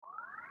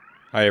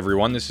Hi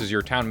everyone, this is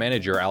your town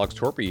manager Alex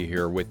Torpy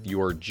here with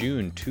your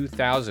June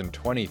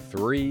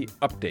 2023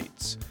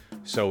 updates.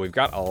 So we've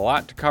got a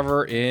lot to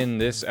cover in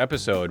this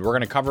episode. We're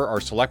going to cover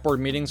our select board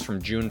meetings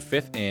from June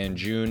 5th and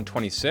June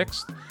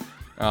 26th.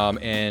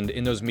 And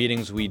in those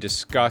meetings we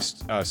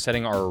discussed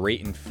setting our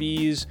rate and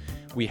fees.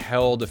 We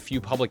held a few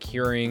public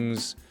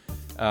hearings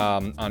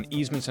on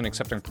easements and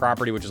accepting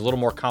property, which is a little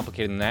more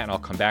complicated than that, and I'll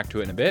come back to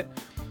it in a bit.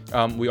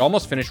 We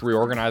almost finished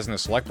reorganizing the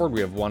select board.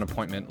 We have one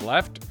appointment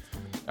left.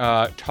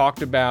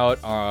 Talked about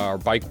our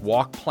bike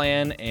walk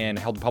plan and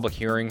held a public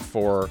hearing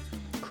for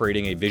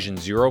creating a Vision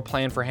Zero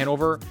plan for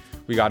Hanover.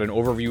 We got an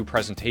overview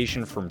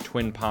presentation from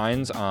Twin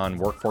Pines on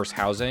workforce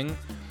housing.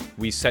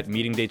 We set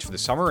meeting dates for the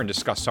summer and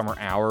discussed summer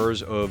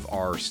hours of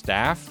our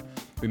staff.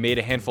 We made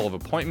a handful of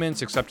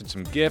appointments, accepted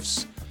some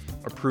gifts,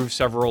 approved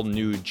several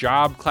new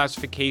job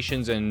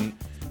classifications, and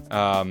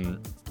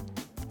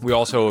we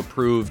also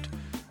approved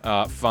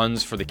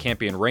funds for the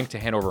Campion Rink to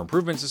Hanover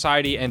Improvement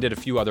Society and did a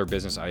few other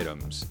business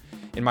items.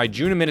 In my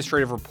June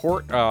administrative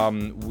report,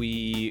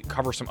 we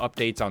cover some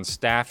updates on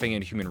staffing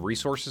and human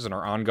resources in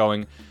our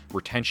ongoing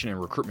retention and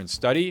recruitment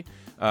study,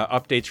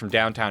 updates from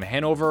downtown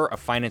Hanover, a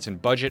finance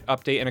and budget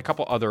update, and a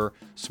couple other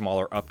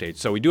smaller updates.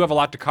 So we do have a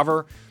lot to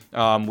cover.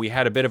 We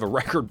had a bit of a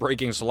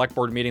record-breaking select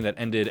board meeting that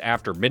ended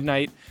after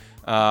midnight,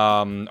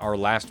 our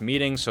last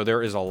meeting, so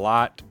there is a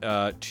lot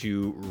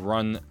to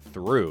run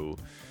through.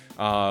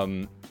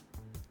 And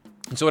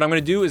so what I'm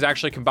going to do is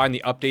actually combine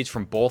the updates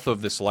from both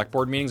of the select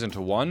board meetings into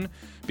one,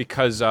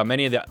 because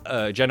many of the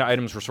agenda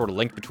items were sort of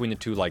linked between the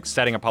two, like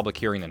setting a public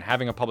hearing and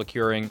having a public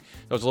hearing.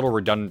 It was a little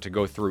redundant to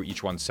go through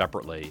each one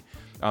separately.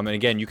 And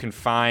again, you can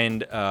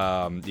find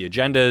the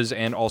agendas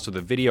and also the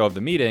video of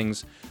the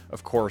meetings,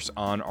 of course,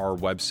 on our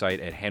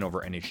website at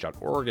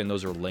hanovernh.org, and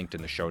those are linked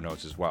in the show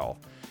notes as well.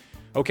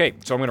 Okay,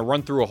 so I'm going to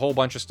run through a whole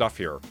bunch of stuff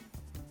here.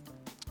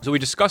 So we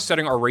discussed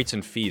setting our rates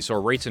and fees. So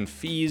our rates and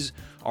fees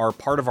are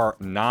part of our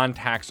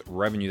non-tax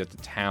revenue that the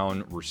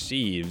town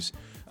receives.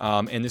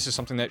 And this is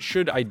something that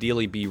should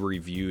ideally be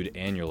reviewed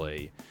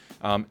annually.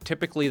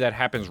 Typically that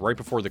happens right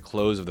before the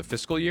close of the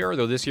fiscal year,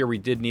 though this year we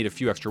did need a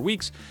few extra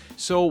weeks.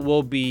 So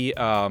we'll be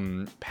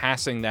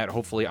passing that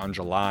hopefully on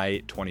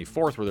July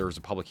 24th, where there was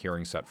a public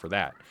hearing set for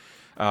that.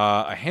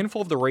 A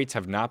handful of the rates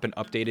have not been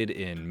updated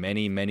in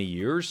many, many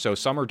years, so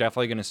some are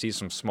definitely going to see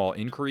some small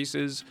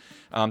increases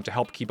to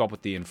help keep up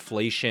with the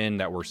inflation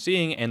that we're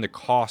seeing and the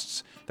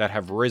costs that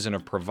have risen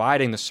of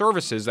providing the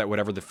services that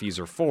whatever the fees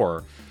are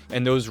for.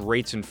 And those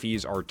rates and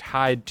fees are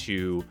tied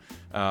to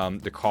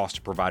the cost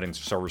of providing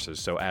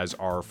services. So as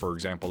are, for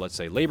example, let's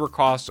say labor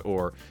costs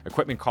or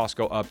equipment costs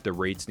go up, the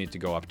rates need to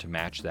go up to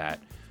match that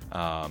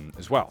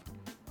as well.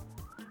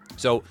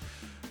 So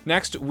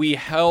next, we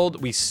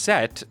held a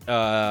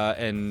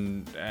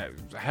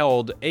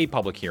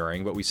public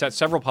hearing, but we set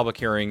several public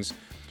hearings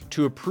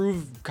to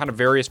approve kind of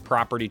various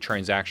property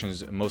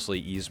transactions, mostly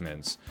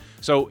easements.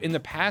 So in the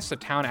past, the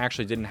town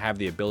actually didn't have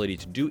the ability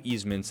to do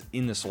easements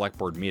in the select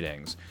board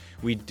meetings.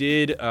 We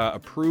did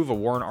approve a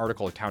warrant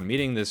article at town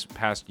meeting this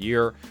past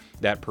year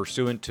that,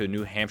 pursuant to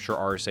New Hampshire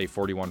RSA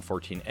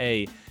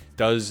 4114A,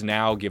 does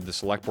now give the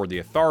select board the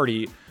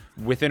authority,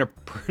 within a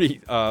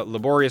pretty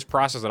laborious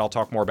process that I'll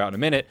talk more about in a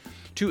minute,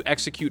 to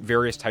execute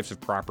various types of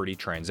property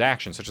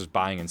transactions, such as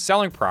buying and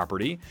selling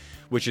property,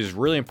 which is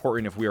really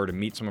important if we are to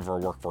meet some of our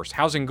workforce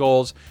housing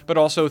goals, but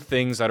also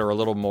things that are a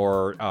little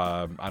more,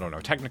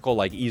 technical,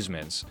 like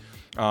easements.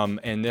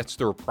 And that's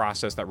through a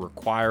process that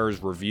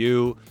requires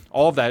review.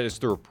 All of that is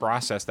through a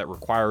process that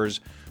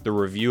requires the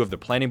review of the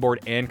Planning Board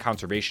and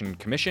Conservation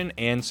Commission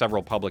and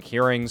several public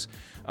hearings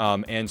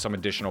and some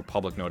additional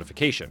public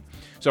notification.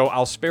 So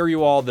I'll spare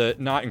you all the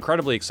not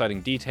incredibly exciting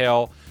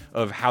detail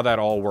of how that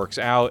all works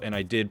out, and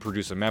I did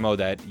produce a memo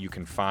that you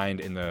can find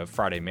in the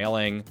Friday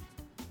mailing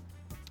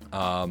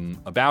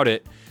about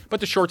it. But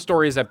the short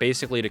story is that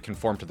basically, to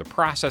conform to the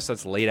process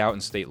that's laid out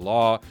in state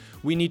law,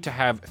 we need to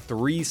have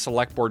 3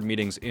 select board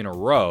meetings in a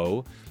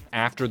row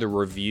after the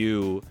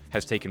review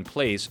has taken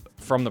place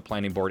from the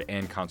Planning Board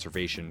and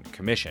Conservation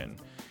Commission.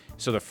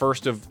 So the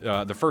first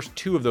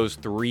 2 of those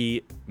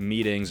 3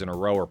 meetings in a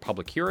row are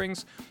public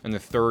hearings, and the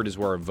third is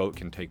where a vote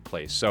can take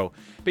place. So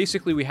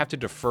basically, we have to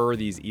defer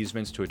these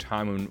easements to a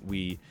time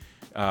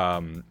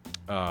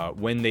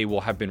when they will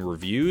have been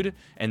reviewed,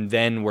 and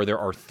then where there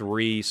are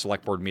 3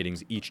 select board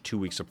meetings, each 2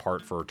 weeks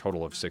apart, for a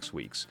total of 6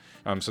 weeks.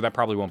 So that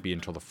probably won't be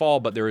until the fall,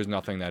 but there is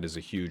nothing that is a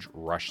huge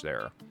rush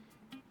there.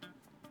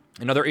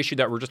 Another issue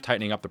that we're just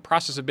tightening up the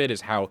process a bit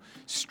is how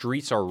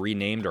streets are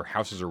renamed or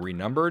houses are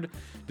renumbered.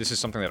 This is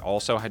something that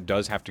also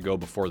does have to go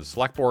before the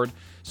select board.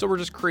 So we're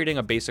just creating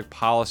a basic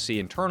policy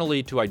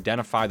internally to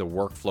identify the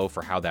workflow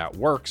for how that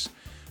works.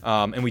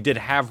 And we did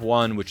have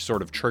one which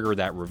sort of triggered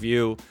that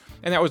review.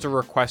 And that was a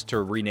request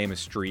to rename a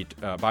street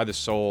by the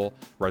sole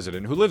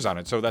resident who lives on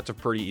it. So that's a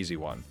pretty easy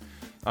one.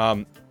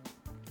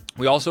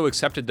 We also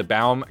accepted the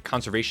Baum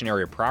Conservation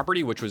Area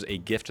property, which was a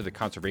gift to the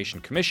Conservation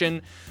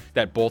Commission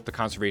that both the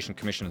Conservation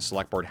Commission and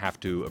Select Board have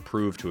to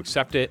approve to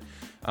accept it.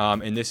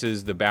 And this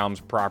is the Baum's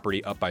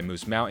property up by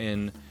Moose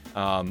Mountain.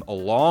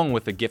 along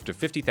with a gift of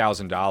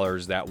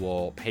 $50,000 that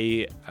will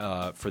pay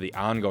for the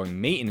ongoing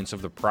maintenance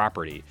of the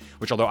property,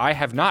 which, although I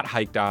have not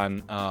hiked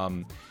on,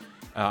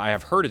 I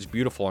have heard it's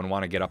beautiful and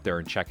want to get up there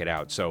and check it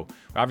out. So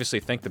obviously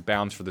thank the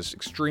Baums for this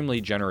extremely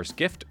generous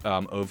gift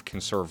of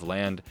conserved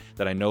land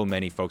that I know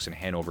many folks in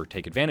Hanover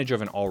take advantage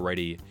of and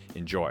already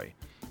enjoy.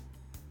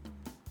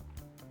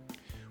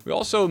 We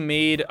also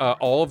made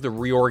all of the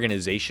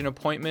reorganization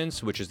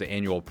appointments, which is the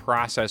annual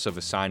process of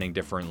assigning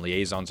different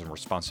liaisons and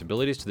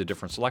responsibilities to the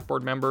different select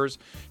board members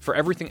for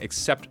everything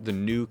except the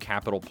new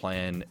capital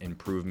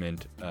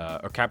improvement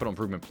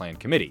plan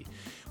committee,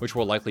 which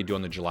we'll likely do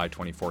on the July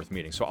 24th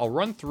meeting. So I'll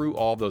run through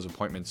all of those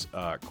appointments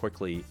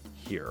quickly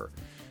here.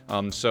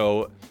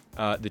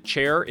 The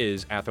chair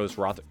is Athos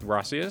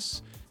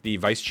Rossius, the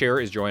vice chair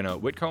is Joanna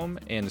Whitcomb,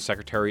 and the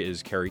secretary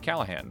is Carrie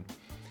Callahan.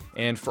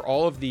 And for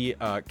all of the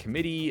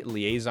committee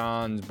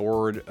liaisons,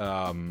 board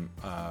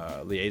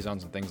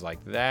liaisons, and things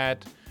like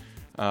that,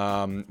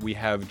 we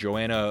have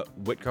Joanna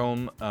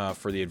Whitcomb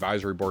for the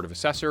Advisory Board of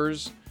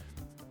Assessors,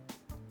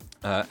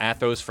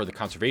 Athos for the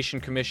Conservation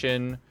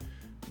Commission,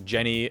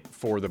 Jenny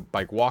for the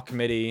Bike Walk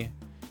Committee,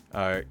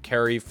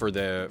 Carrie for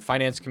the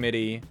Finance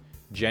Committee,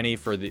 Jenny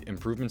for the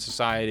Improvement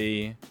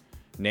Society,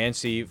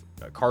 Nancy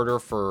Carter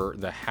for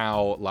the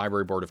Howe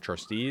Library Board of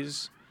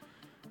Trustees,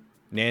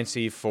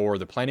 Nancy for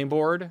the Planning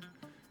Board,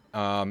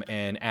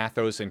 and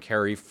Athos and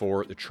Carrie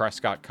for the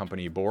Trescott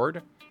Company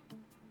Board.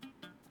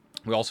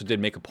 We also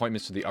did make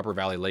appointments to the Upper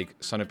Valley Lake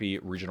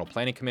Sunapee Regional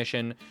Planning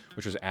Commission,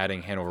 which was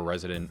adding Hanover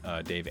resident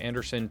Dave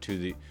Anderson to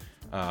the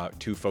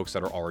two folks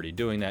that are already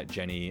doing that,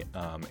 Jenny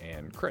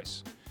and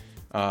Chris.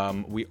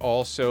 We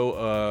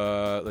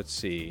also,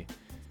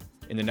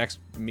 in the next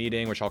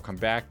meeting, which I'll come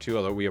back to,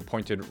 although we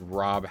appointed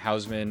Rob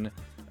Hausman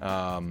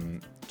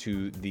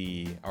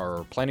to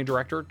our planning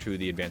director to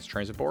the Advanced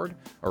Transit Board,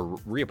 or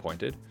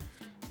reappointed.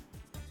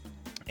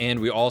 And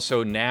we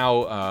also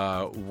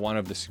now, one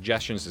of the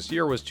suggestions this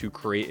year was to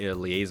create a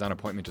liaison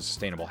appointment to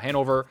Sustainable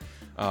Hanover,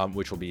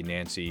 which will be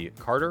Nancy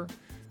Carter,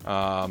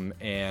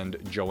 and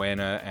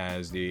Joanna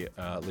as the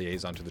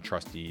liaison to the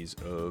trustees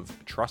of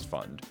Trust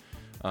Fund.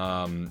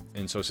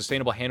 And so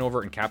Sustainable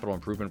Hanover and Capital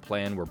Improvement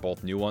Plan were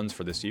both new ones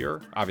for this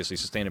year. Obviously,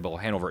 Sustainable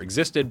Hanover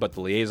existed, but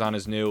the liaison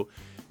is new,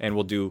 and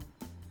we'll do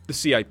the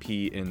CIP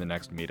in the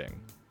next meeting.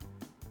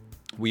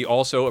 We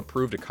also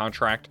approved a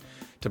contract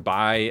to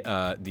buy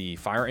the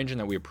fire engine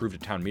that we approved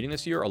at town meeting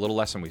this year, a little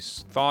less than we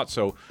thought.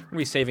 So we're going to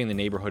be saving the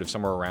neighborhood of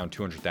somewhere around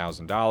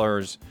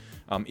 $200,000,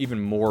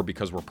 even more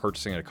because we're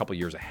purchasing it a couple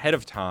years ahead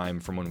of time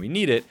from when we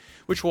need it,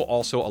 which will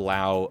also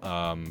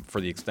allow for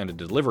the extended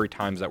delivery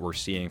times that we're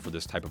seeing for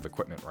this type of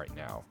equipment right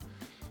now.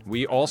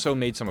 We also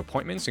made some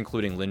appointments,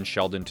 including Lynn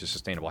Sheldon to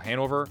Sustainable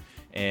Hanover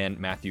and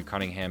Matthew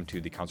Cunningham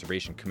to the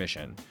Conservation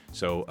Commission.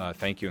 So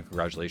thank you and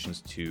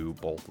congratulations to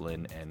both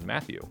Lynn and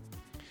Matthew.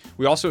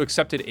 We also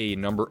accepted a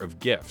number of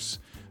gifts.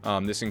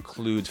 This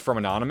includes from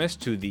Anonymous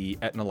to the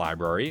Etna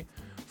Library,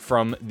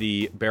 from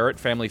the Barrett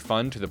Family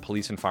Fund to the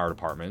police and fire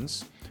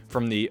departments,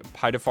 from the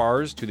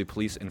Pidafars to the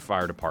police and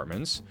fire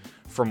departments,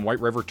 from White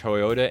River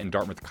Toyota and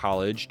Dartmouth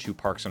College to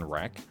Parks and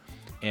Rec,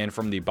 and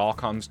from the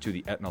Balcoms to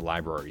the Etna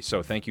Library.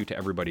 So thank you to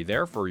everybody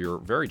there for your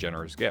very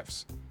generous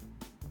gifts.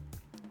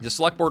 The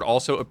Select Board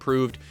also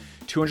approved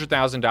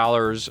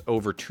 $200,000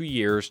 over 2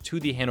 years to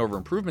the Hanover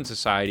Improvement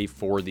Society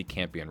for the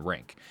Campion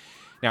Rink.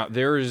 Now,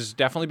 there's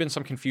definitely been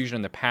some confusion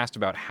in the past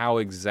about how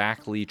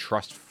exactly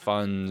trust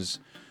funds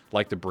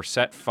like the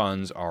Brissett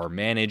funds are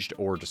managed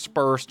or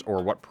dispersed,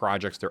 or what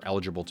projects they're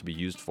eligible to be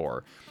used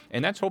for.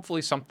 And that's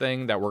hopefully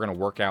something that we're going to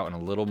work out in a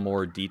little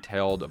more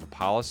detailed of a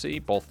policy,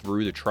 both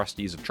through the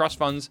trustees of trust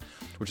funds,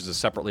 which is a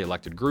separately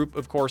elected group,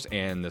 of course,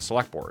 and the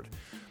Select Board.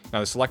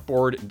 Now, the Select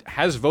Board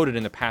has voted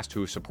in the past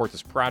to support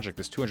this project.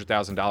 This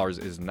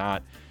 $200,000 is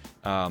not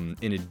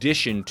in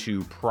addition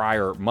to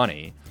prior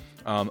money,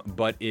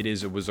 but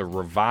it was a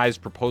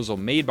revised proposal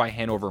made by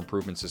Hanover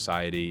Improvement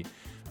Society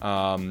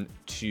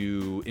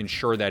to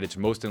ensure that it's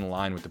most in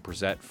line with the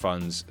Brissett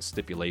Fund's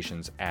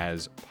stipulations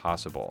as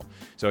possible.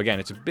 So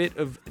again,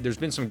 there's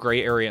been some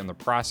gray area in the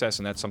process,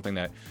 and that's something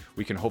that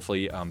we can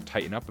hopefully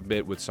tighten up a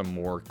bit with some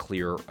more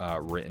clear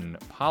written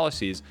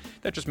policies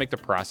that just make the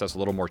process a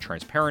little more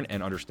transparent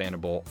and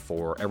understandable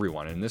for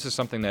everyone. And this is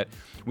something that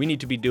we need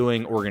to be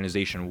doing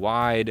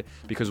organization-wide,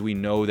 because we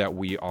know that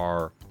we've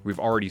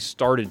already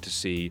started to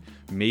see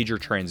major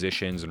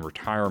transitions and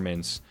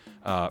retirements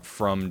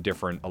from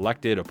different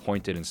elected,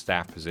 appointed, and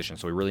staff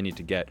positions. So we really need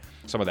to get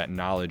some of that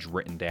knowledge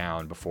written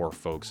down before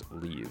folks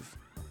leave.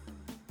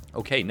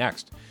 Okay,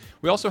 next.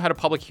 We also had a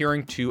public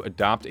hearing to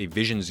adopt a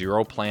Vision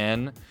Zero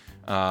plan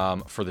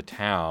for the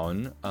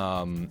town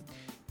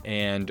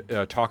and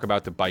talk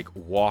about the bike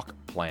walk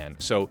plan.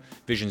 So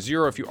Vision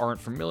Zero, if you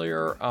aren't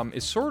familiar,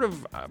 is sort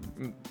of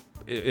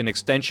an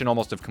extension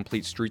almost of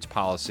Complete Streets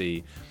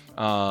policy,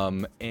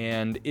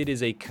 and it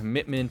is a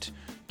commitment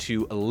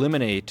to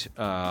eliminate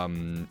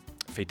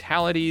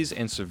fatalities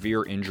and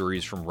severe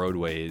injuries from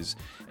roadways.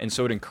 And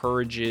so it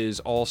encourages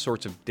all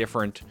sorts of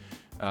different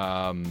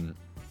kind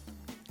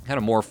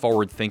of more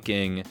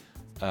forward-thinking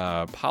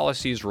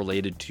policies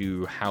related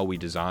to how we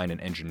design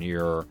and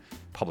engineer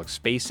public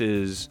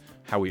spaces,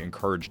 how we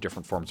encourage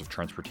different forms of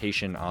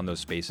transportation on those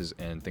spaces,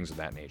 and things of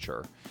that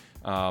nature.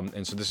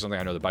 And so this is something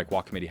I know the Bike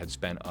Walk Committee had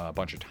spent a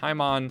bunch of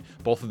time on.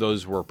 Both of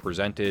those were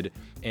presented,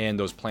 and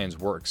those plans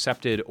were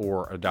accepted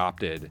or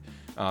adopted.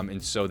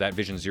 And so that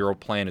Vision Zero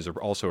plan is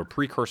also a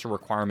precursor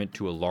requirement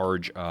to a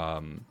large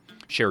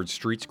shared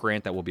streets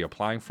grant that we'll be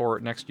applying for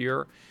next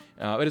year.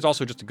 It is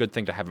also just a good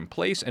thing to have in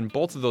place, and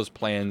both of those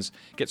plans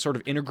get sort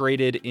of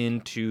integrated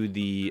into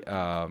the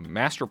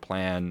master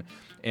plan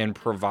and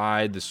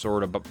provide the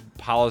sort of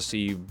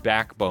policy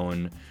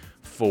backbone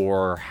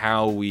for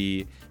how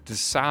we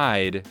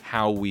decide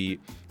how we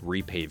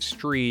repave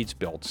streets,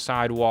 build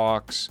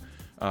sidewalks,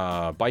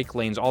 bike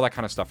lanes, all that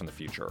kind of stuff in the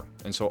future.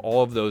 And so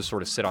all of those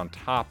sort of sit on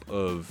top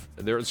of,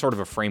 there's sort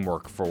of a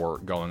framework for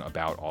going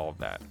about all of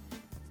that.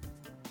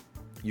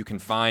 You can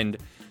find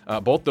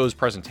both those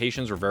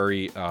presentations are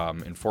very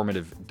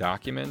informative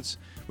documents,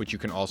 which you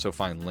can also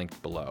find linked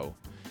below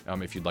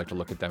if you'd like to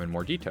look at them in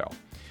more detail.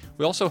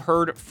 We also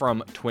heard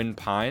from Twin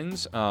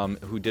Pines,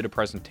 who did a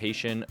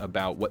presentation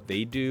about what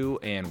they do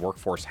and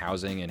workforce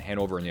housing in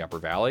Hanover and the Upper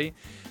Valley.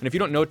 And if you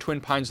don't know Twin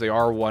Pines, they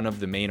are one of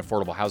the main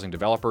affordable housing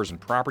developers and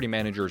property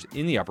managers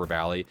in the Upper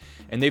Valley.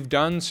 And they've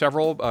done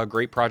several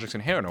great projects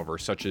in Hanover,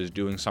 such as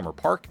doing Summer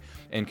Park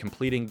and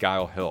completing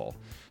Guile Hill.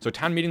 So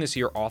town meeting this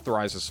year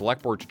authorized the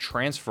select board to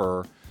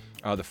transfer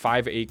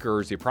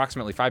the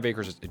approximately 5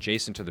 acres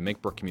adjacent to the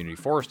Mink Brook Community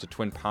Forest to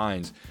Twin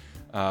Pines,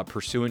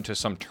 pursuant to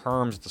some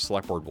terms that the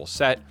select board will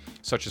set,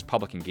 such as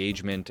public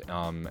engagement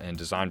and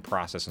design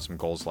process and some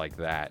goals like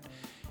that.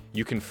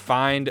 You can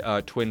find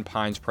Twin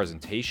Pines'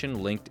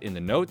 presentation linked in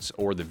the notes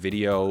or the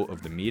video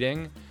of the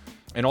meeting.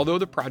 And although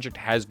the project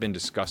has been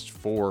discussed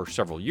for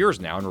several years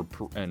now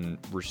and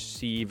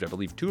received, I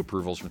believe, 2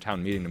 approvals from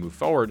town meeting to move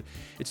forward,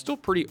 it's still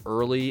pretty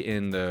early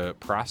in the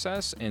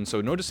process. And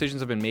so no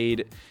decisions have been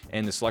made,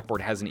 and the select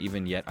board hasn't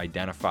even yet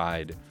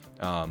identified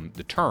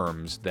the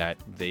terms that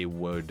they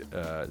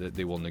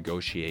will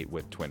negotiate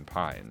with Twin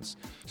Pines.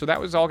 So that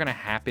was all going to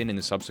happen in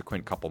the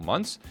subsequent couple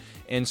months.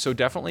 And so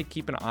definitely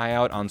keep an eye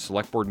out on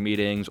select board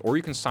meetings, or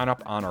you can sign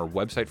up on our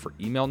website for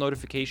email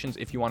notifications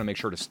if you want to make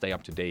sure to stay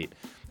up to date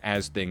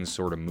as things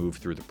sort of move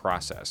through the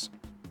process.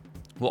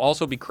 We'll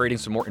also be creating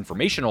some more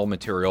informational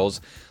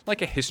materials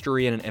like a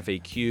history and an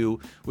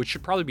FAQ, which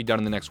should probably be done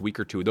in the next week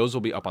or 2. Those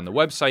will be up on the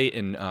website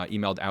and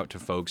emailed out to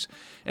folks.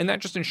 And that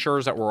just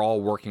ensures that we're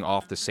all working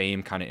off the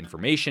same kind of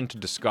information to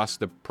discuss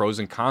the pros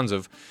and cons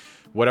of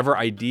whatever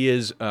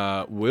ideas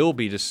will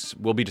be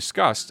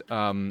discussed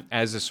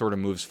as this sort of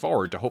moves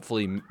forward to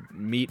hopefully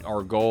meet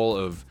our goal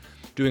of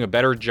doing a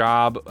better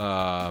job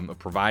of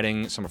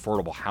providing some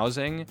affordable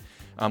housing,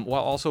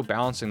 while also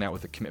balancing that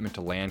with a commitment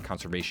to land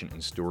conservation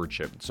and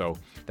stewardship. So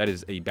that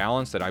is a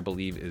balance that I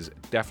believe is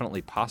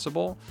definitely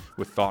possible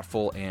with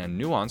thoughtful and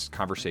nuanced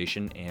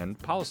conversation and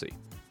policy.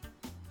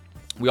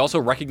 We also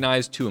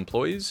recognize 2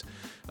 employees.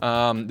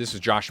 This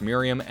is Josh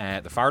Merriam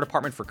at the fire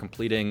department for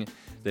completing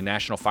the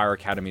National Fire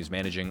Academy's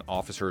Managing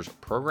Officers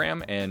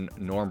Program, and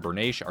Norm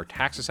Bernache, our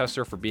tax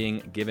assessor, for being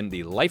given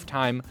the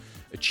Lifetime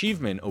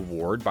Achievement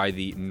Award by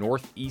the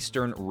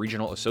Northeastern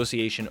Regional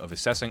Association of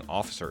Assessing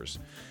Officers.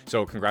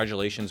 So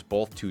congratulations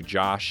both to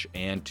Josh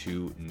and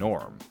to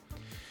Norm.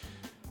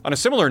 On a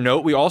similar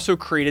note, we also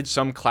created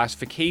some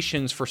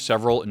classifications for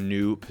several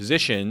new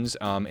positions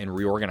and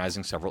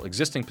reorganizing several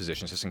existing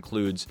positions. This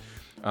includes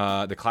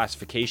the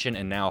classification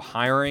and now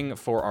hiring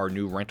for our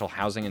new rental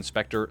housing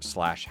inspector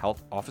 /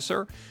 health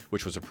officer,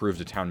 which was approved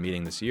at town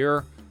meeting this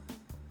year.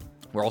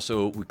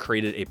 We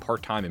created a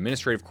part-time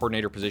administrative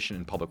coordinator position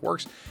in Public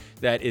Works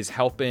that is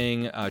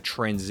helping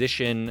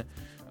transition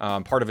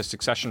part of a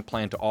succession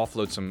plan to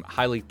offload some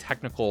highly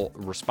technical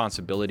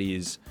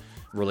responsibilities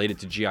related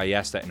to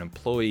GIS that an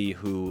employee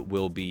who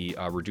will be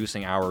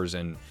reducing hours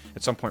and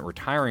at some point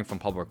retiring from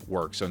Public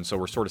Works. And so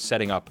we're sort of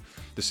setting up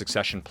the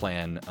succession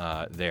plan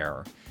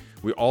there.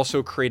 We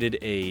also created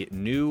a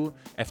new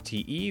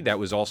FTE that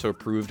was also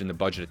approved in the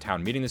budget at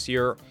town meeting this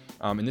year.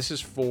 And this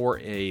is for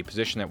a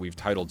position that we've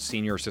titled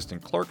Senior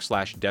Assistant Clerk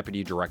 /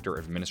 Deputy Director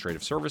of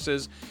Administrative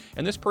Services.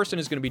 And this person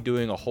is going to be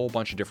doing a whole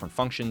bunch of different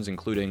functions,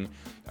 including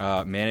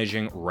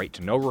managing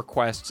right-to-know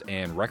requests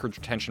and records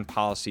retention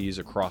policies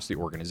across the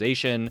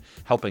organization,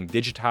 helping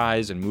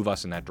digitize and move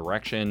us in that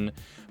direction,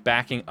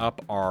 backing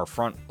up our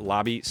front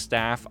lobby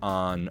staff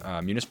on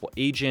municipal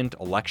agent,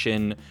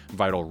 election,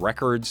 vital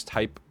records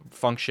type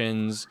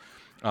functions,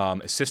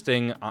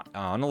 assisting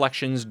on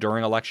elections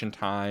during election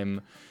time,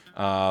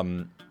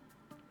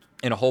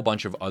 and a whole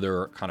bunch of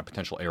other kind of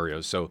potential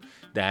areas. So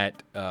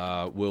that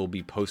will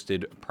be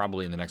posted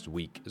probably in the next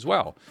week as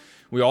well.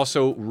 We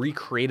also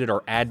recreated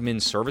our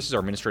admin services, our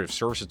administrative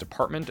services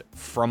department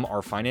from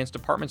our finance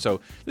department.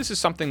 So this is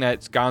something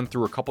that's gone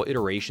through a couple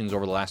iterations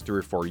over the last 3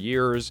 or 4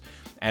 years,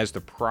 as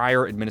the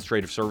prior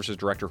administrative services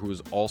director, who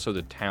was also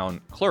the town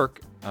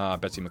clerk,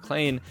 Betsy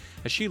McLean,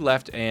 as she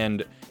left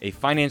and a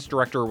finance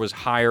director was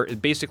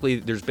hired. Basically,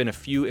 there's been a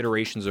few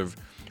iterations of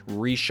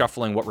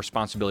reshuffling what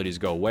responsibilities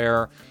go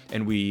where,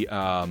 and we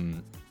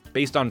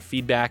based on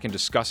feedback and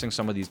discussing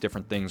some of these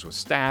different things with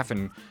staff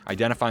and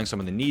identifying some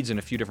of the needs in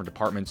a few different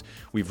departments,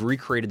 we've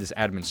recreated this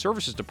admin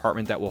services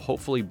department that will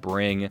hopefully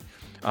bring,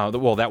 that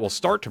will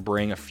start to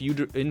bring a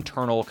few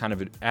internal kind of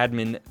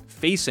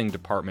admin-facing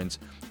departments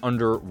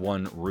under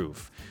one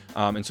roof.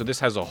 And so this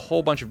has a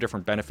whole bunch of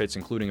different benefits,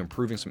 including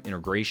improving some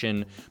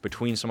integration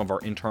between some of our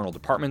internal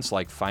departments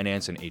like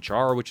finance and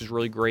HR, which is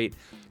really great,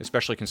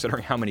 especially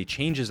considering how many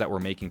changes that we're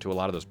making to a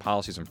lot of those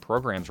policies and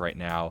programs right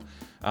now.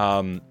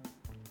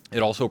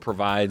 It also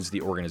provides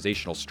the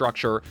organizational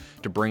structure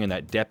to bring in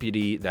that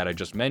deputy that I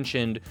just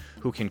mentioned,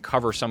 who can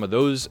cover some of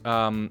those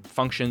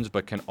functions,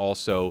 but can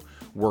also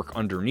work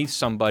underneath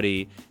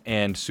somebody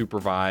and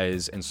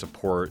supervise and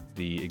support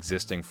the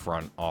existing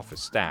front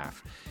office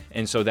staff.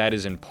 And so that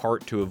is in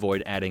part to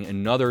avoid adding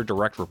another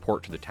direct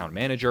report to the town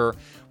manager,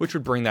 which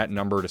would bring that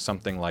number to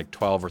something like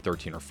 12 or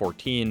 13 or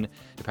 14,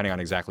 depending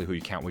on exactly who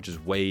you count, which is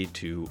way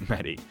too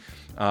many.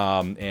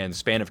 And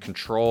span of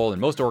control in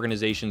most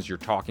organizations, you're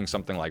talking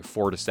something like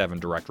 4 to 7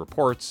 direct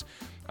reports.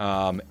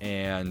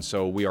 And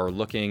so we are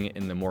looking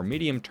in the more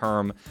medium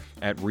term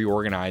at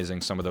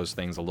reorganizing some of those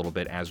things a little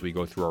bit as we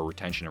go through our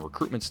retention and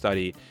recruitment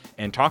study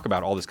and talk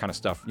about all this kind of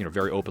stuff,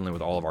 very openly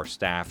with all of our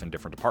staff and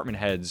different department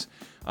heads,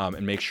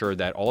 and make sure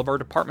that all of our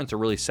departments are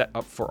really set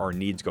up for our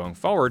needs going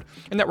forward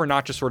and that we're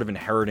not just sort of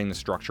inheriting the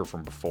structure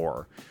from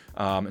before.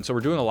 And so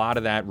we're doing a lot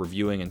of that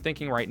reviewing and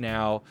thinking right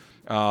now,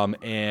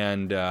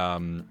 and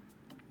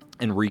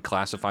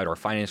reclassified our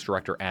finance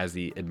director as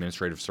the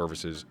administrative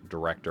services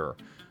director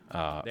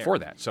for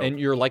that. So, and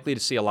you're likely to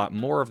see a lot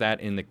more of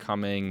that in the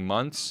coming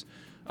months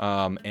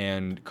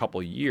and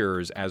couple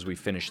years as we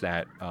finish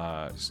that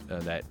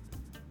that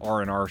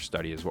R&R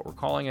study is what we're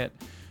calling it,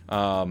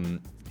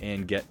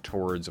 and get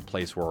towards a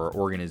place where our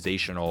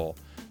organizational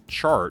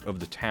chart of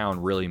the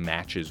town really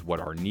matches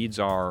what our needs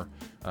are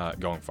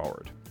going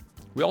forward.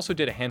 We also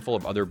did a handful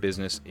of other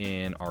business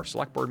in our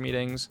select board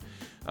meetings.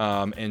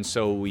 And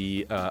so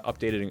we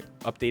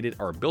updated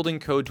our building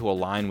code to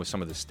align with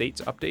some of the state's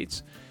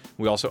updates.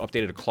 We also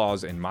updated a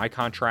clause in my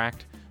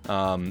contract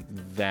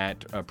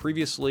that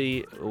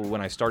previously,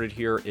 when I started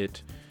here,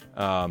 it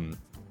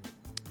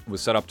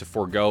was set up to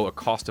forego a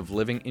cost of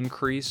living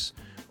increase,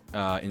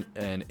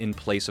 and in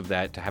place of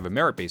that to have a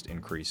merit-based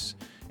increase.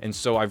 And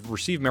so I've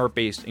received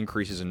merit-based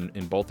increases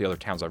in both the other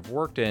towns I've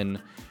worked in,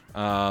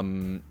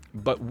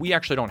 but we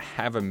actually don't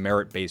have a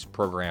merit-based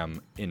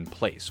program in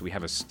place. We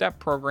have a STEP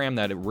program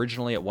that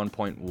originally at one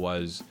point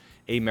was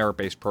a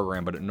merit-based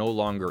program, but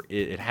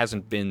it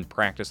hasn't been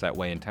practiced that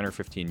way in 10 or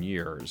 15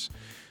 years.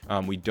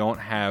 We don't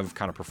have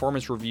kind of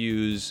performance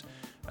reviews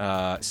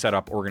set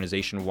up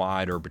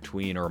organization-wide or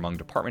between or among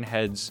department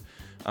heads.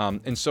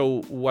 And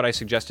so what I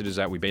suggested is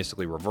that we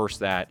basically reverse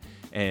that,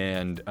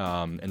 and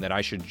that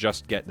I should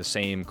just get the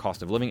same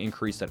cost of living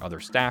increase that other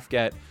staff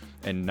get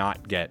and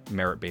not get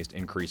merit-based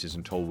increases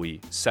until we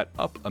set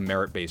up a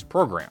merit-based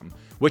program,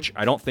 which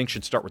I don't think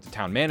should start with the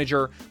town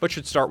manager, but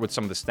should start with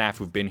some of the staff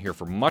who've been here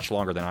for much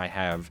longer than I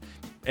have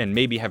and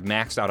maybe have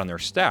maxed out on their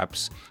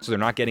steps, so they're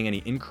not getting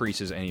any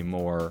increases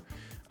anymore,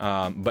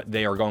 but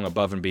they are going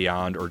above and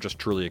beyond or just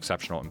truly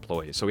exceptional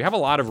employees. So we have a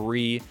lot of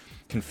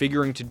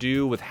reconfiguring to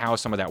do with how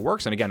some of that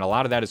works. And again, a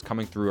lot of that is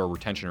coming through our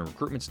retention and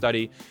recruitment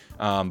study,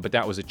 but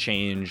that was a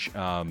change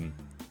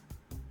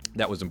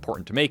that was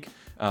important to make,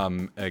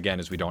 again,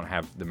 as we don't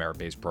have the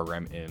merit-based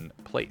program in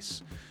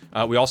place.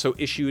 We also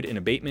issued an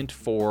abatement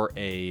for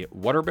a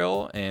water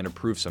bill and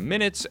approved some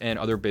minutes and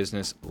other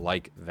business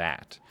like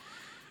that.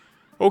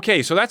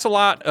 Okay, so that's a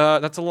lot.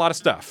 That's a lot of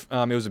stuff.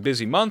 It was a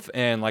busy month,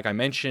 and like I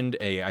mentioned,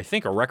 I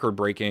think a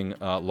record-breaking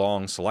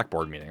long select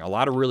board meeting. A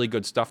lot of really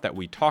good stuff that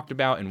we talked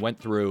about and went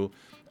through,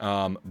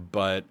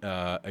 but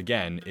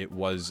again, it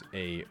was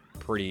a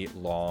pretty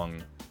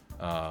long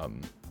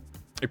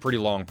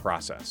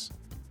process.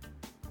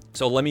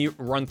 So let me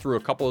run through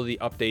a couple of the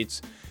updates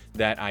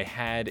that I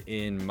had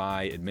in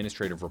my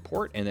administrative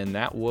report, and then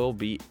that will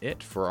be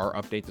it for our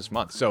update this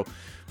month. So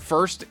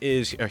first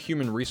is a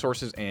human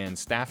resources and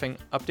staffing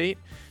update.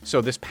 So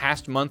this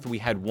past month, we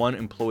had 1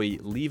 employee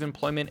leave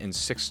employment and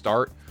 6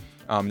 start.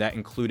 That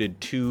included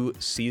 2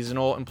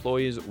 seasonal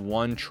employees,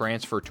 1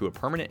 transfer to a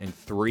permanent, and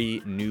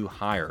 3 new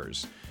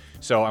hires.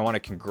 So I want to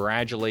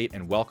congratulate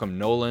and welcome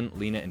Nolan,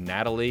 Lena, and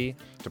Natalie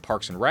to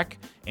Parks and Rec,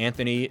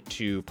 Anthony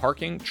to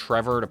Parking,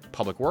 Trevor to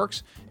Public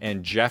Works,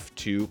 and Jeff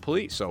to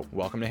Police. So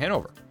welcome to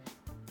Hanover.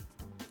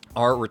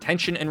 Our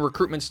retention and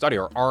recruitment study,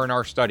 our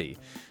R&R study.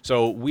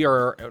 So we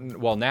are,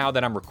 well, now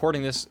that I'm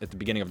recording this at the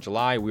beginning of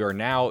July, we are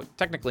now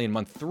technically in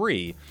month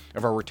 3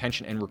 of our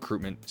retention and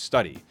recruitment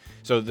study.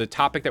 So the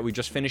topic that we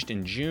just finished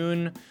in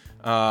June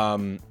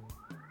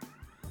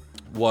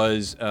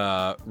was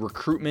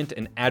recruitment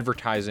and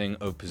advertising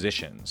of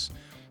positions.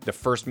 The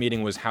first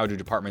meeting was how do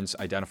departments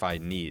identify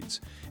needs.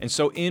 And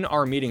so in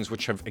our meetings,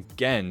 which have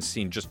again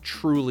seen just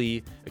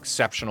truly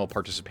exceptional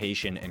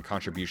participation and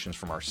contributions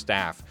from our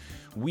staff,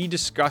 we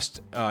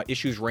discussed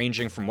issues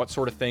ranging from what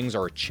sort of things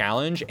are a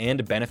challenge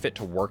and a benefit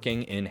to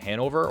working in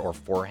Hanover or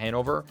for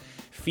Hanover,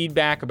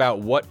 feedback about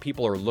what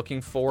people are looking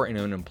for in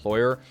an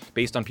employer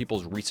based on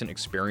people's recent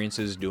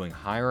experiences doing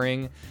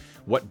hiring,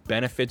 what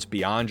benefits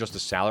beyond just a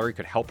salary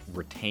could help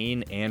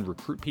retain and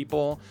recruit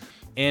people,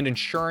 and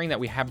ensuring that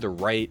we have the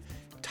right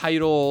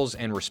titles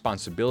and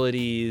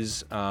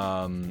responsibilities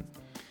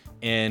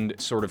and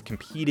sort of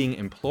competing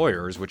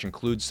employers, which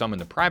includes some in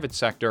the private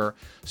sector,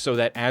 so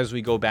that as we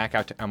go back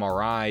out to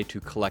MRI to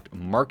collect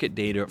market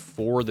data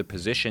for the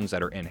positions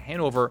that are in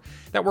Hanover,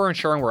 that we're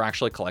ensuring we're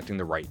actually collecting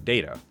the right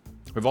data.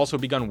 We've also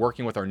begun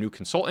working with our new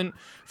consultant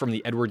from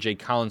the Edward J.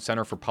 Collins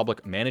Center for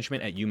Public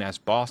Management at UMass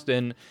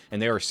Boston,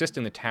 and they are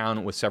assisting the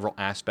town with several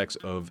aspects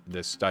of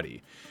this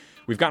study.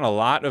 We've gotten a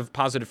lot of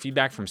positive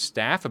feedback from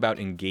staff about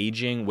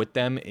engaging with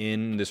them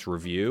in this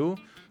review.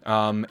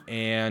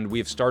 And we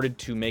have started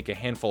to make a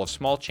handful of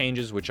small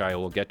changes, which I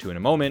will get to in a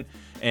moment.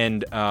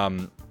 And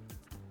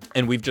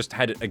we've just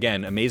had,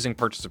 again, amazing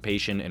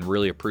participation and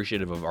really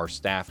appreciative of our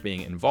staff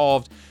being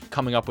involved,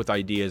 coming up with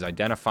ideas,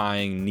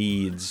 identifying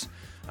needs,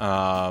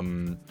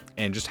 and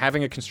just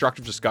having a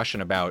constructive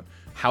discussion about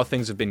how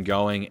things have been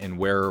going and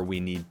where we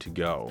need to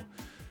go.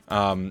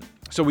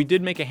 So we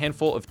did make a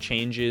handful of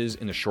changes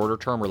in the shorter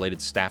term related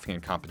to staffing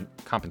and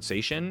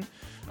compensation.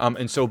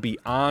 And so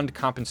beyond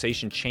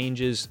compensation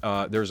changes,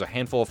 there's a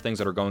handful of things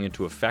that are going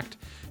into effect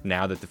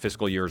now that the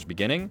fiscal year is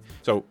beginning.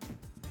 So,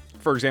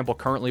 for example,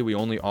 currently we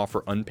only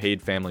offer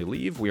unpaid family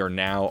leave. We are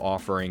now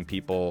offering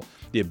people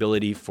the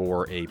ability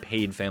for a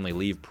paid family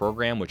leave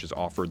program, which is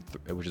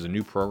a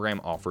new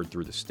program offered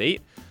through the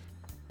state.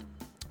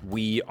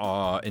 We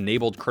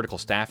enabled critical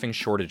staffing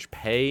shortage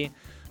pay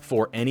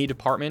for any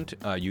department,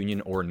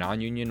 union or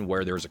non-union,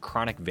 where there's a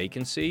chronic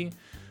vacancy,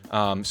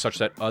 such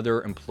that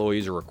other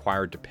employees are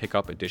required to pick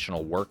up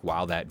additional work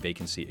while that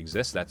vacancy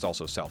exists. That's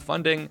also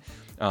self-funding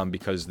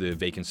because the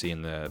vacancy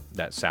in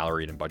that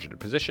salaried and budgeted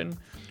position.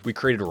 We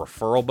created a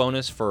referral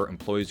bonus for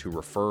employees who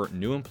refer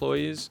new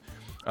employees.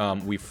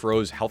 We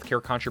froze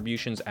healthcare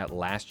contributions at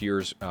last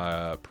year's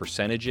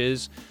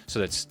percentages so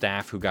that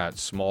staff who got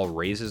small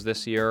raises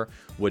this year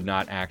would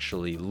not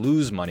actually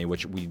lose money,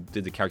 which we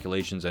did the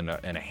calculations, and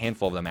a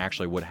handful of them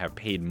actually would have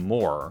paid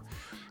more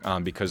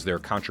because their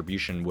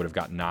contribution would have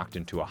got knocked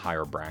into a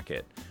higher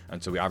bracket.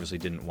 And so we obviously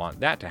didn't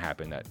want that to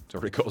happen. That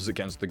sort of goes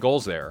against the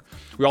goals there.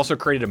 We also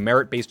created a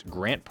merit-based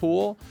grant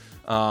pool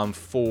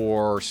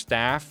for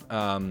staff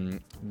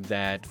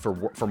that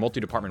for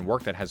multi-department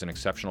work that has an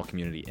exceptional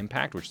community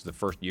impact, which is the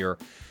first year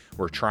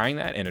we're trying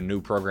that, and a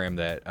new program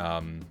that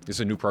this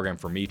is a new program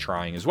for me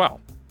trying as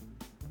well.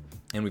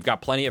 And we've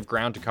got plenty of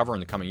ground to cover in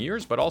the coming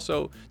years, but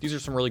also these are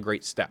some really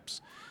great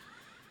steps.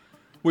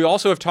 We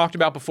also have talked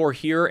about before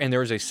here, and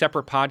there's a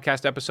separate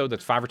podcast episode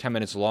that's 5 or 10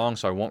 minutes long,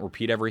 so I won't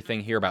repeat everything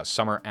here, about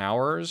summer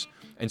hours.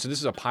 And so this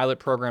is a pilot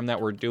program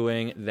that we're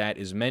doing that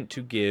is meant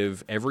to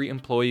give every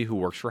employee who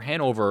works for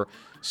Hanover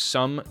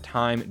some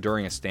time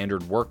during a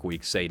standard work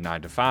week, say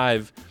 9 to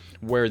 5,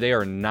 where they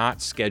are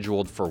not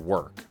scheduled for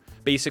work.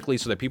 Basically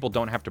so that people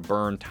don't have to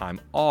burn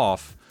time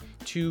off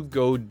to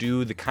go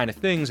do the kind of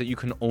things that you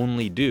can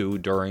only do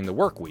during the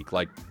work week,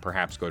 like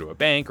perhaps go to a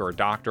bank or a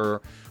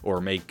doctor or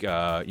make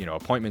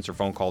appointments or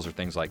phone calls or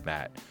things like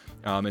that.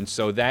 And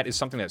so that is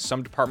something that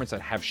some departments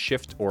that have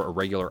shift or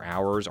irregular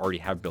hours already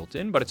have built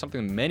in, but it's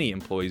something many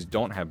employees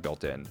don't have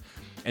built in.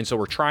 And so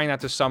we're trying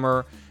that this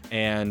summer,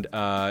 and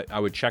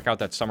I would check out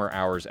that Summer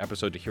Hours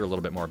episode to hear a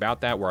little bit more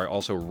about that, where I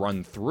also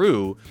run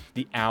through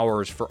the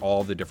hours for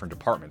all the different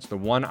departments. The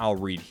one I'll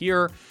read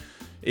here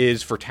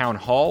is for Town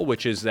Hall,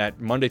 which is that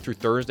Monday through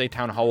Thursday,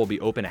 Town Hall will be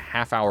open a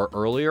half hour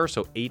earlier,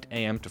 so 8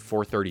 a.m. to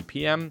 4:30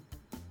 p.m.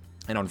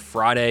 And on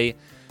Friday,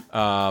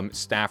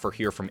 staff are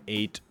here from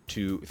 8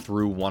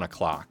 through 1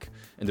 o'clock.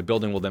 And the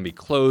building will then be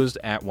closed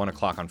at 1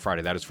 o'clock on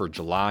Friday. That is for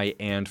July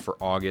and for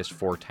August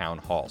for Town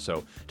Hall.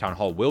 So Town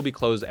Hall will be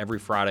closed every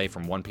Friday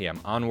from 1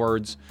 p.m.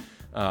 onwards.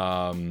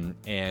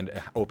 And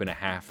open a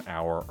half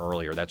hour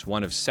earlier. That's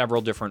one of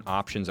several different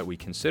options that we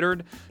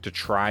considered to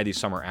try these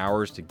summer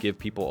hours to give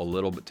people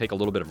take a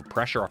little bit of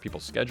pressure off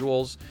people's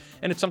schedules.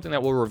 And it's something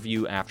that we'll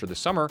review after the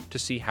summer to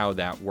see how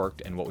that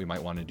worked and what we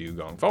might want to do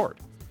going forward.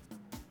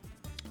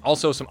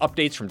 Also, some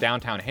updates from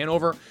downtown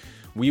Hanover.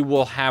 We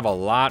will have a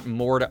lot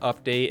more to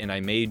update, and I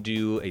may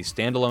do a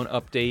standalone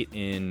update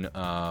in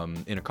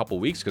a couple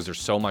weeks because there's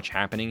so much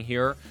happening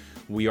here.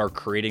 We are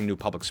creating new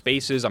public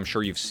spaces. I'm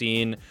sure you've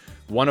seen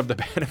one of the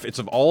benefits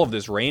of all of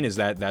this rain is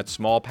that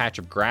small patch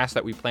of grass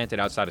that we planted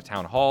outside of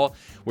Town Hall,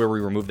 where we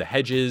removed the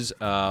hedges,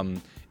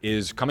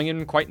 is coming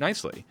in quite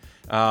nicely.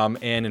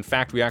 And in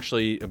fact,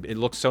 it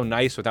looks so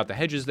nice without the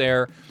hedges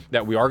there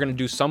that we are going to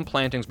do some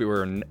plantings. We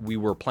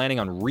were planning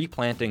on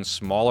replanting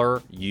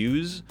smaller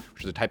yews,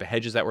 which are the type of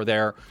hedges that were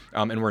there,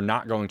 and we're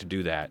not going to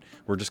do that.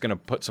 We're just going to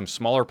put some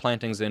smaller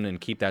plantings in and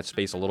keep that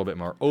space a little bit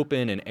more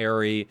open and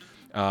airy,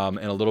 and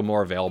a little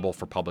more available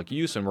for public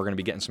use, and we're going to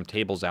be getting some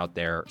tables out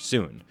there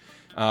soon.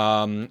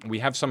 We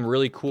have some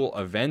really cool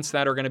events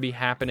that are going to be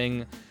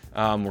happening.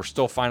 We're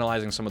still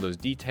finalizing some of those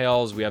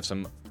details. We have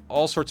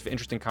all sorts of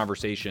interesting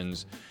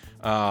conversations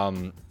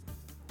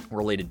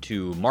related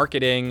to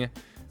marketing,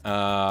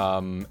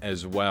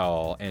 as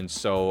well. And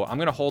so I'm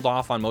going to hold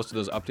off on most of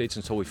those updates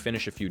until we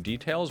finish a few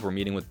details. We're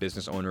meeting with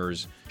business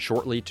owners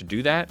shortly to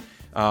do that.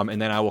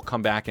 And then I will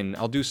come back and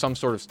I'll do some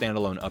sort of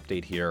standalone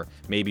update here,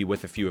 maybe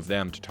with a few of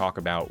them to talk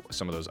about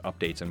some of those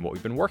updates and what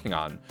we've been working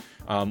on,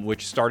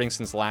 which starting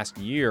since last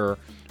year,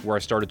 where I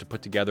started to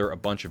put together a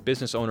bunch of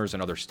business owners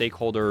and other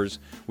stakeholders.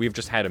 We've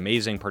just had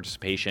amazing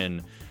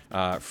participation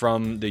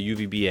from the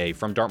UVBA,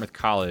 from Dartmouth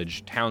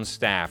College, town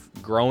staff,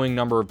 growing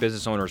number of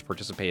business owners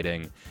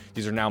participating.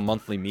 These are now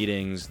monthly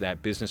meetings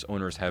that business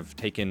owners have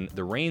taken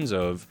the reins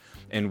of,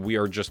 and we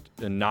are just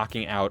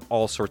knocking out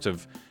all sorts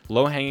of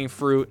low-hanging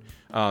fruit,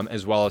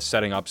 as well as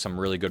setting up some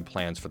really good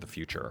plans for the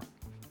future.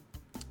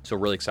 So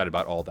really excited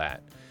about all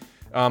that.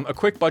 A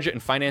quick budget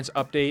and finance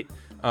update.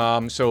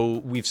 So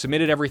we've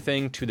submitted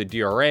everything to the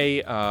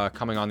DRA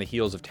coming on the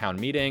heels of town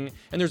meeting.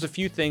 And there's a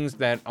few things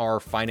that our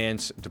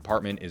finance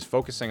department is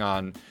focusing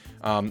on,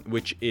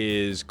 which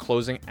is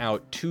closing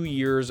out 2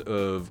 years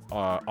of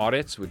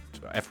audits with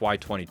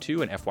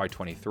FY22 and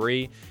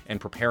FY23 and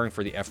preparing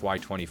for the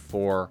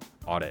FY24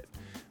 audit.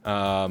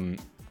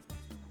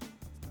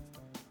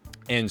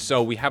 And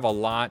so we have a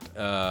lot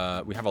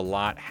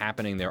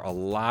happening there, a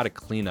lot of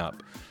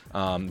cleanup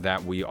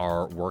that we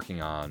are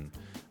working on.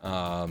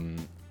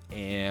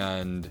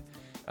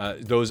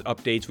 Those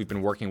updates, we've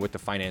been working with the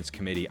finance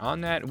committee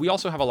on that. We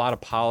also have a lot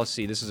of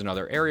policy. This is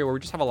another area where we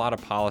just have a lot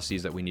of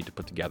policies that we need to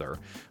put together.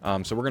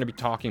 So we're going to be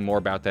talking more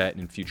about that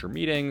in future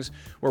meetings,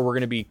 where we're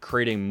going to be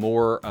creating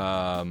more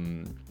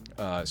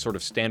sort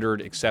of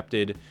standard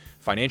accepted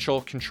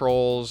financial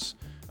controls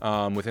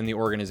within the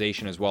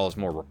organization, as well as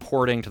more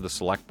reporting to the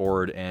select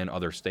board and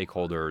other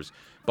stakeholders,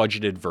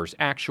 budgeted versus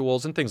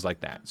actuals and things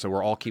like that. So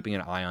we're all keeping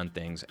an eye on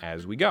things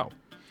as we go.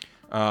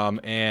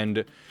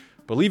 And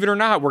believe it or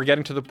not, we're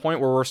getting to the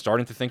point where we're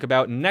starting to think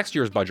about next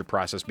year's budget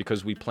process,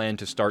 because we plan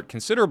to start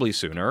considerably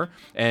sooner.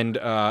 And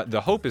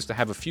the hope is to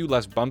have a few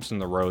less bumps in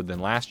the road than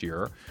last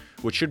year,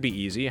 which should be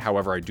easy.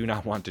 However, I do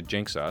not want to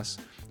jinx us.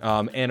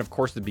 And of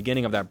course, the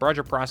beginning of that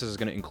budget process is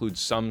going to include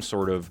some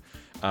sort of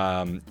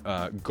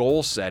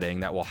goal setting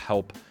that will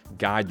help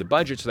guide the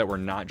budget, so that we're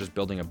not just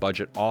building a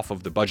budget off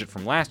of the budget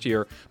from last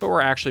year, but we're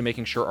actually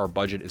making sure our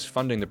budget is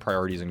funding the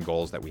priorities and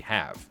goals that we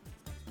have.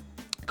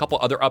 A couple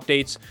other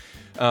updates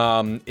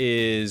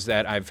is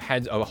that I've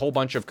had a whole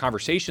bunch of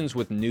conversations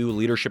with new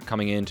leadership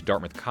coming into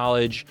Dartmouth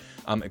College.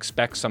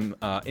 Expect some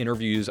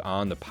interviews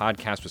on the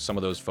podcast with some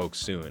of those folks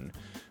soon.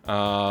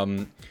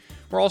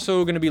 We're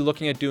also going to be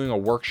looking at doing a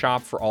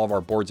workshop for all of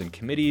our boards and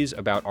committees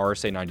about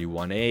RSA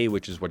 91A,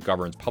 which is what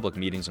governs public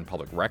meetings and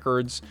public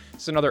records.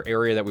 It's another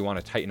area that we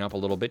want to tighten up a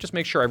little bit, just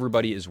make sure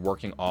everybody is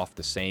working off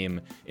the same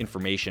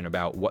information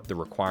about what the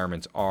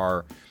requirements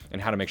are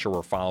and how to make sure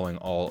we're following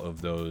all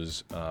of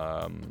those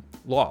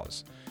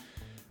laws.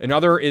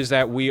 Another is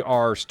that we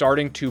are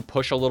starting to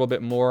push a little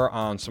bit more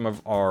on some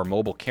of our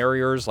mobile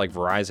carriers like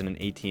Verizon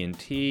and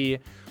AT&T.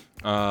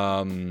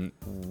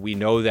 We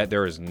know that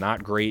there is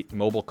not great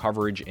mobile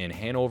coverage in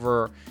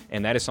Hanover,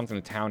 and that is something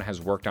the town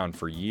has worked on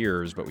for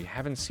years, but we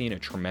haven't seen a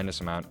tremendous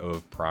amount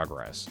of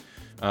progress.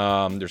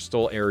 There's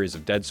still areas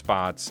of dead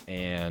spots,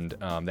 and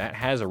that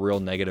has a real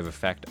negative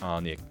effect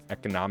on the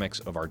economics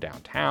of our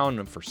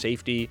downtown, for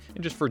safety,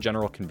 and just for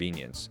general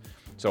convenience.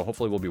 So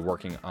hopefully we'll be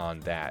working on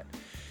that.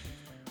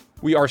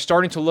 We are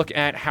starting to look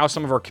at how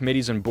some of our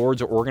committees and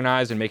boards are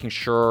organized and making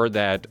sure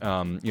that,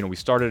 we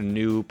started a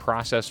new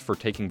process for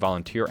taking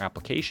volunteer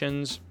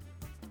applications,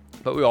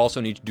 but we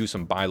also need to do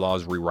some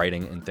bylaws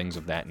rewriting and things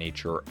of that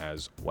nature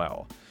as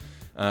well.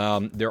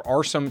 There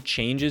are some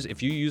changes.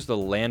 If you use the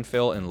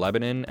landfill in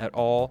Lebanon at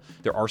all,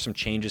 there are some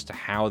changes to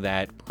how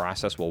that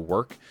process will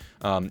work.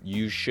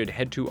 You should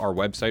head to our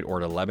website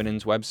or to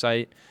Lebanon's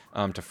website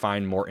to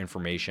find more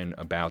information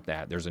about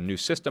that. There's a new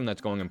system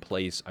that's going in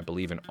place, I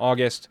believe, in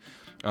August.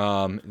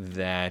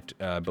 That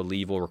I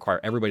believe will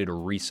require everybody to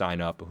re-sign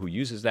up who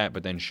uses that,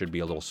 but then should be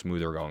a little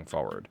smoother going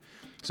forward.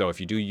 So if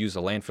you do use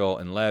the landfill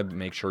in Leb,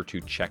 make sure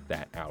to check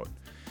that out.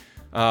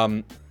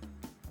 I'm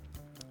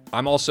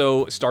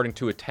also starting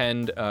to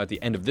attend at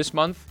the end of this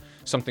month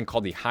something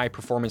called the High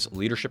Performance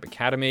Leadership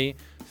Academy,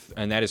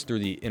 and that is through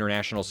the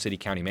International City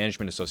County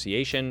Management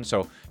Association.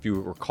 So if you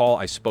recall,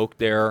 I spoke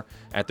there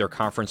at their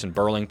conference in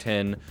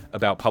Burlington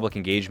about public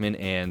engagement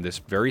and this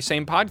very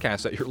same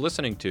podcast that you're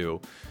listening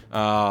to.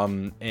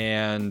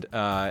 And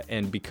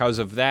because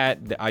of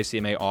that, the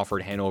ICMA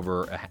offered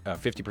Hanover a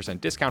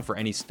 50% discount for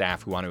any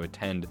staff who want to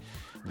attend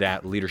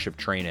that leadership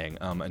training.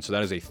 And so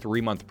that is a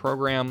 3-month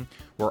program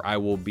where I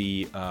will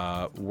be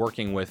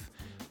working with,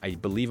 I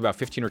believe, about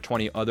 15 or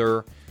 20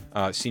 other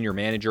senior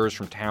managers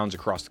from towns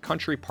across the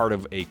country, part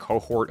of a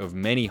cohort of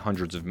many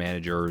hundreds of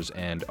managers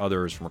and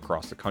others from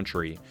across the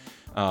country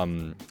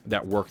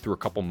that work through a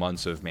couple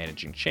months of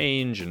managing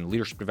change and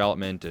leadership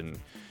development and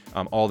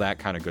all that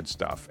kind of good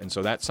stuff. And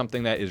so that's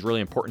something that is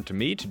really important to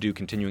me, to do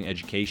continuing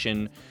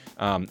education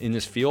in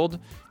this field.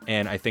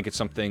 And I think it's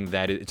something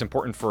that it's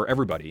important for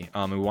everybody.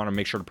 And we want to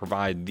make sure to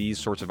provide these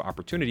sorts of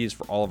opportunities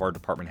for all of our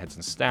department heads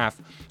and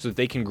staff so that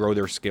they can grow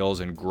their skills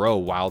and grow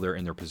while they're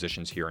in their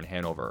positions here in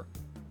Hanover.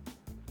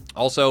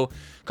 Also,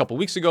 a couple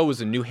weeks ago was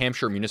the New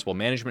Hampshire Municipal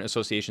Management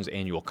Association's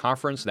annual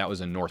conference. That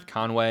was in North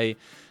Conway.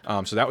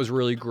 So that was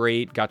really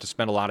great. Got to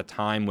spend a lot of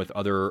time with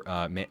other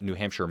New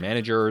Hampshire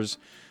managers.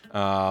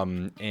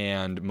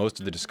 And most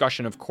of the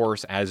discussion, of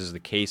course, as is the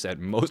case at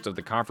most of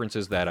the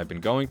conferences that I've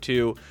been going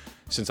to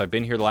since I've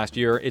been here the last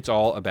year, it's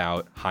all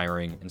about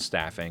hiring and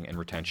staffing and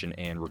retention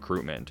and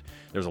recruitment.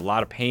 There's a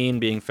lot of pain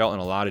being felt in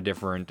a lot of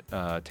different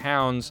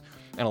towns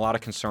and a lot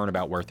of concern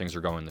about where things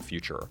are going in the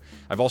future.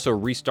 I've also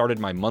restarted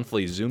my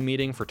monthly Zoom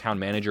meeting for town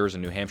managers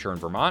in New Hampshire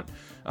and Vermont,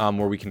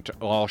 where we can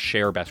all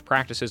share best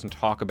practices and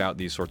talk about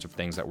these sorts of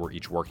things that we're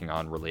each working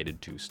on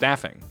related to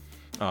staffing.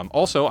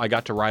 Also, I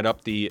got to ride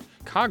up the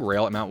cog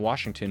rail at Mount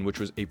Washington, which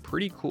was a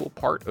pretty cool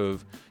part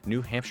of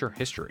New Hampshire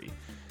history.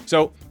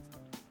 So,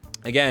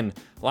 again,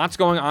 lots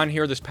going on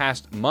here this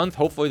past month.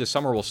 Hopefully the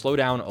summer will slow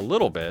down a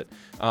little bit.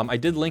 I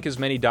did link as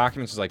many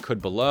documents as I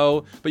could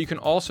below, but you can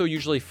also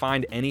usually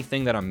find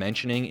anything that I'm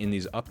mentioning in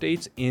these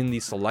updates in the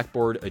Select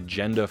Board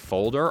Agenda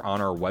folder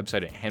on our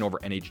website at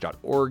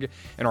hanovernh.org,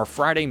 and our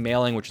Friday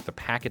mailing, which is the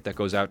packet that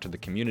goes out to the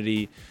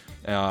community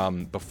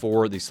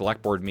before the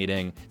Select Board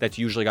meeting. That's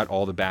usually got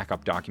all the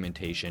backup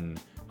documentation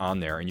on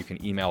there, and you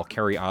can email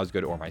Carrie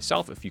Osgood or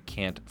myself if you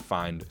can't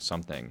find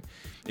something.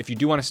 If you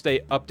do want to stay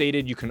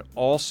updated, you can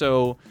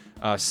also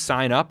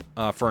sign up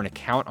for an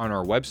account on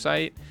our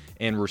website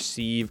and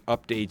receive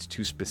updates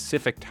to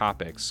specific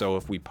topics. So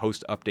if we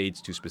post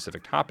updates to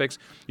specific topics,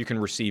 you can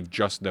receive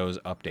just those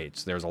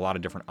updates. There's a lot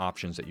of different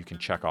options that you can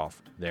check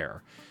off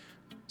there.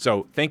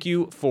 So thank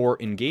you for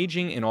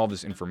engaging in all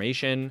this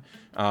information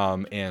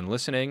and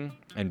listening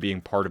and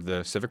being part of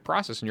the civic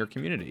process in your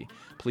community.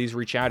 Please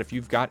reach out if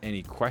you've got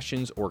any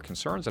questions or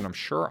concerns, and I'm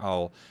sure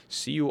I'll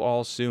see you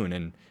all soon.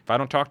 And if I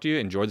don't talk to you,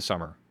 enjoy the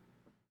summer.